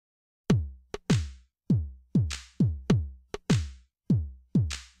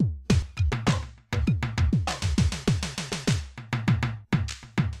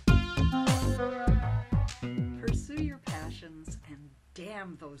passions, and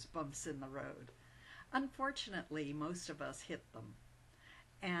damn those bumps in the road. Unfortunately, most of us hit them.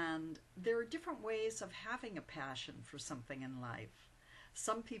 And there are different ways of having a passion for something in life.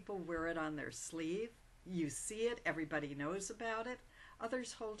 Some people wear it on their sleeve. You see it, everybody knows about it.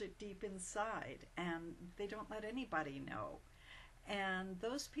 Others hold it deep inside, and they don't let anybody know. And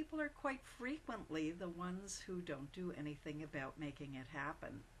those people are quite frequently the ones who don't do anything about making it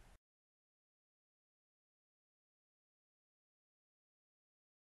happen.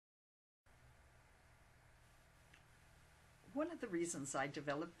 One of the reasons I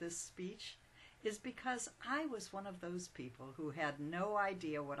developed this speech is because I was one of those people who had no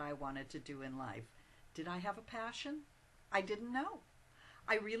idea what I wanted to do in life. Did I have a passion? I didn't know.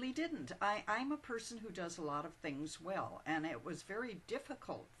 I really didn't. I'm a person who does a lot of things well, and it was very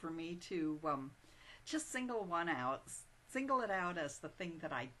difficult for me to just single it out as the thing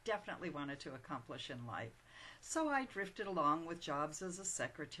that I definitely wanted to accomplish in life. So I drifted along with jobs as a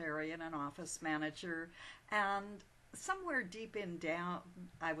secretary and an office manager, and somewhere deep in down,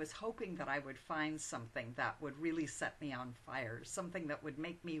 I was hoping that I would find something that would really set me on fire, something that would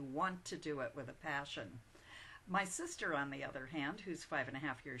make me want to do it with a passion. My sister, on the other hand, who's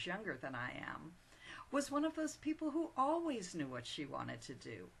 5.5 years younger than I am, was one of those people who always knew what she wanted to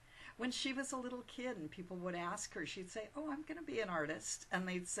do. When she was a little kid and people would ask her, she'd say, "Oh, I'm going to be an artist." And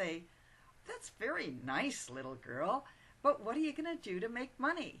they'd say, "That's very nice, little girl, but what are you going to do to make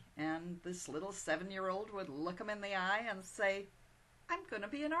money?" And this little 7-year-old would look them in the eye and say, "I'm going to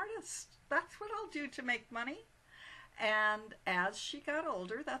be an artist. That's what I'll do to make money." And as she got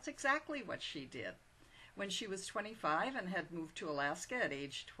older, that's exactly what she did. When she was 25 and had moved to Alaska at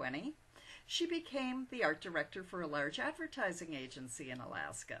age 20, she became the art director for a large advertising agency in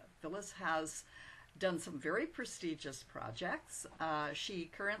Alaska. Phyllis has done some very prestigious projects. She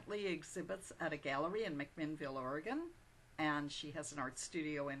currently exhibits at a gallery in McMinnville, Oregon, and she has an art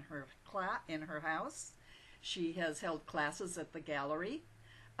studio in her house. She has held classes at the gallery.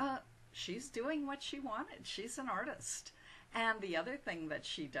 She's doing what she wanted. She's an artist. And the other thing that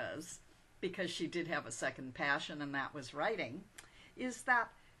she does, because she did have a second passion, and that was writing, is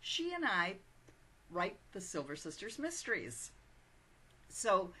that she and I write the Silver Sisters Mysteries.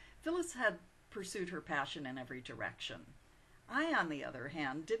 So Phyllis had pursued her passion in every direction. I, on the other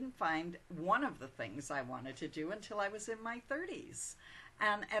hand, didn't find one of the things I wanted to do until I was in my 30s.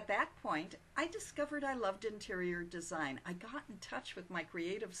 And at that point, I discovered I loved interior design. I got in touch with my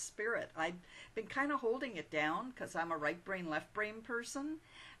creative spirit. I'd been kind of holding it down because I'm a right brain, left brain person.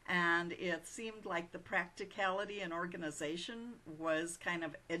 And it seemed like the practicality and organization was kind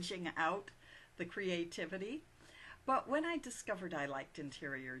of edging out the creativity. But when I discovered I liked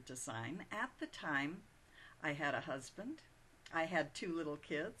interior design, at the time, I had a husband, I had 2 little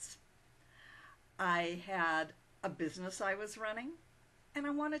kids, I had a business I was running, and I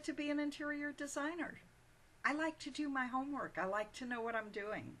wanted to be an interior designer. I like to do my homework. I like to know what I'm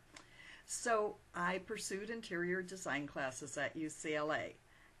doing. So I pursued interior design classes at UCLA.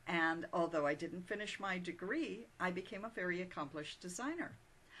 And although I didn't finish my degree, I became a very accomplished designer.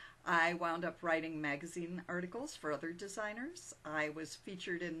 I wound up writing magazine articles for other designers. I was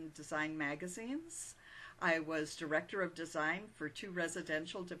featured in design magazines. I was director of design for 2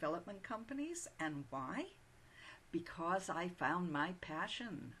 residential development companies. And why? Because I found my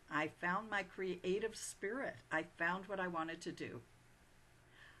passion. I found my creative spirit. I found what I wanted to do.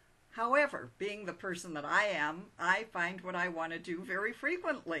 However, being the person that I am, I find what I want to do very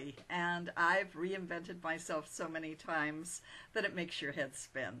frequently, and I've reinvented myself so many times that it makes your head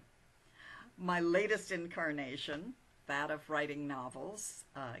spin. My latest incarnation, that of writing novels,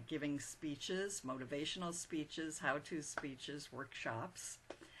 giving speeches, motivational speeches, how-to speeches, workshops,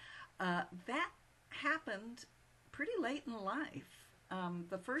 that happened pretty late in life.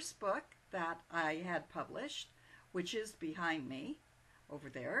 The first book that I had published, which is behind me, over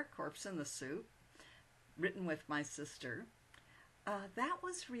there, Corpse in the Soup, written with my sister, that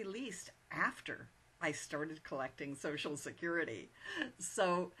was released after I started collecting Social Security.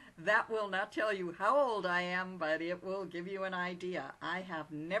 So that will not tell you how old I am, but it will give you an idea. I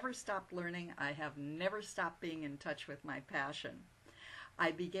have never stopped learning. I have never stopped being in touch with my passion.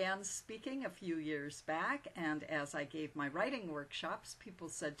 I began speaking a few years back, and as I gave my writing workshops, people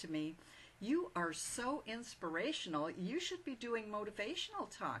said to me, "You are so inspirational. You should be doing motivational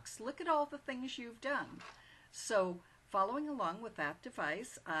talks. Look at all the things you've done." So following along with that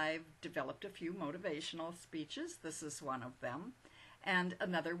device, I've developed a few motivational speeches. This is one of them. And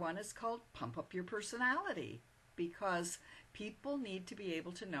another one is called Pump Up Your Personality, because people need to be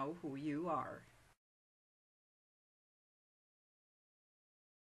able to know who you are.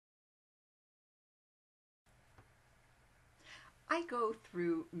 I go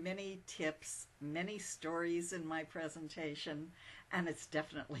through many tips, many stories in my presentation, and it's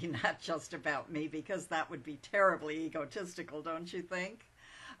definitely not just about me because that would be terribly egotistical, don't you think?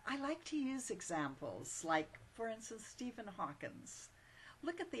 I like to use examples like, for instance, Stephen Hawkins.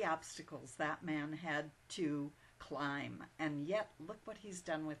 Look at the obstacles that man had to climb, and yet look what he's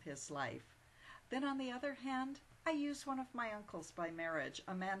done with his life. Then on the other hand, I use one of my uncles by marriage,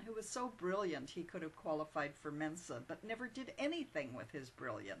 a man who was so brilliant he could have qualified for Mensa, but never did anything with his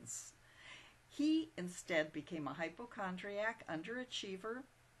brilliance. He instead became a hypochondriac, underachiever.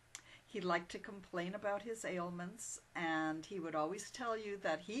 He liked to complain about his ailments, and he would always tell you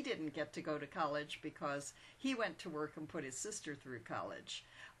that he didn't get to go to college because he went to work and put his sister through college.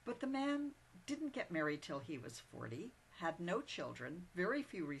 But the man didn't get married till he was 40, had no children, very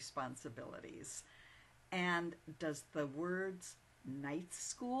few responsibilities. And does the words night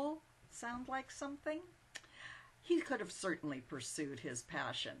school sound like something? He could have certainly pursued his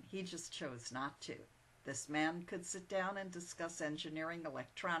passion. He just chose not to. This man could sit down and discuss engineering,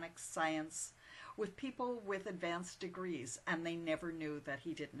 electronics, science with people with advanced degrees, and they never knew that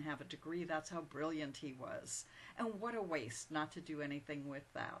he didn't have a degree. That's how brilliant he was. And what a waste not to do anything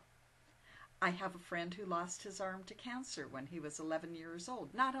with that. I have a friend who lost his arm to cancer when he was 11 years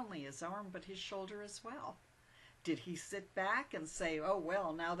old. Not only his arm, but his shoulder as well. Did he sit back and say, oh,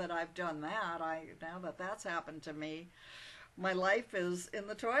 well, now that I've done that, now that that's happened to me, my life is in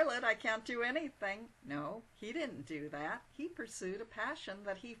the toilet, I can't do anything? No, he didn't do that. He pursued a passion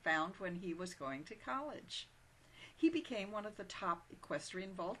that he found when he was going to college. He became one of the top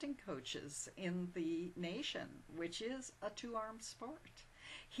equestrian vaulting coaches in the nation, which is a two-arm sport.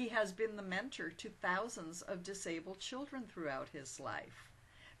 He has been the mentor to thousands of disabled children throughout his life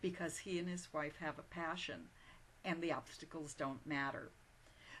because he and his wife have a passion and the obstacles don't matter.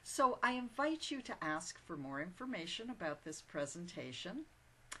 So I invite you to ask for more information about this presentation.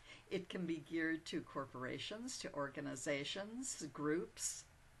 It can be geared to corporations, to organizations, groups.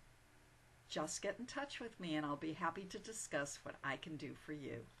 Just get in touch with me and I'll be happy to discuss what I can do for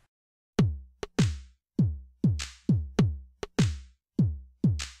you.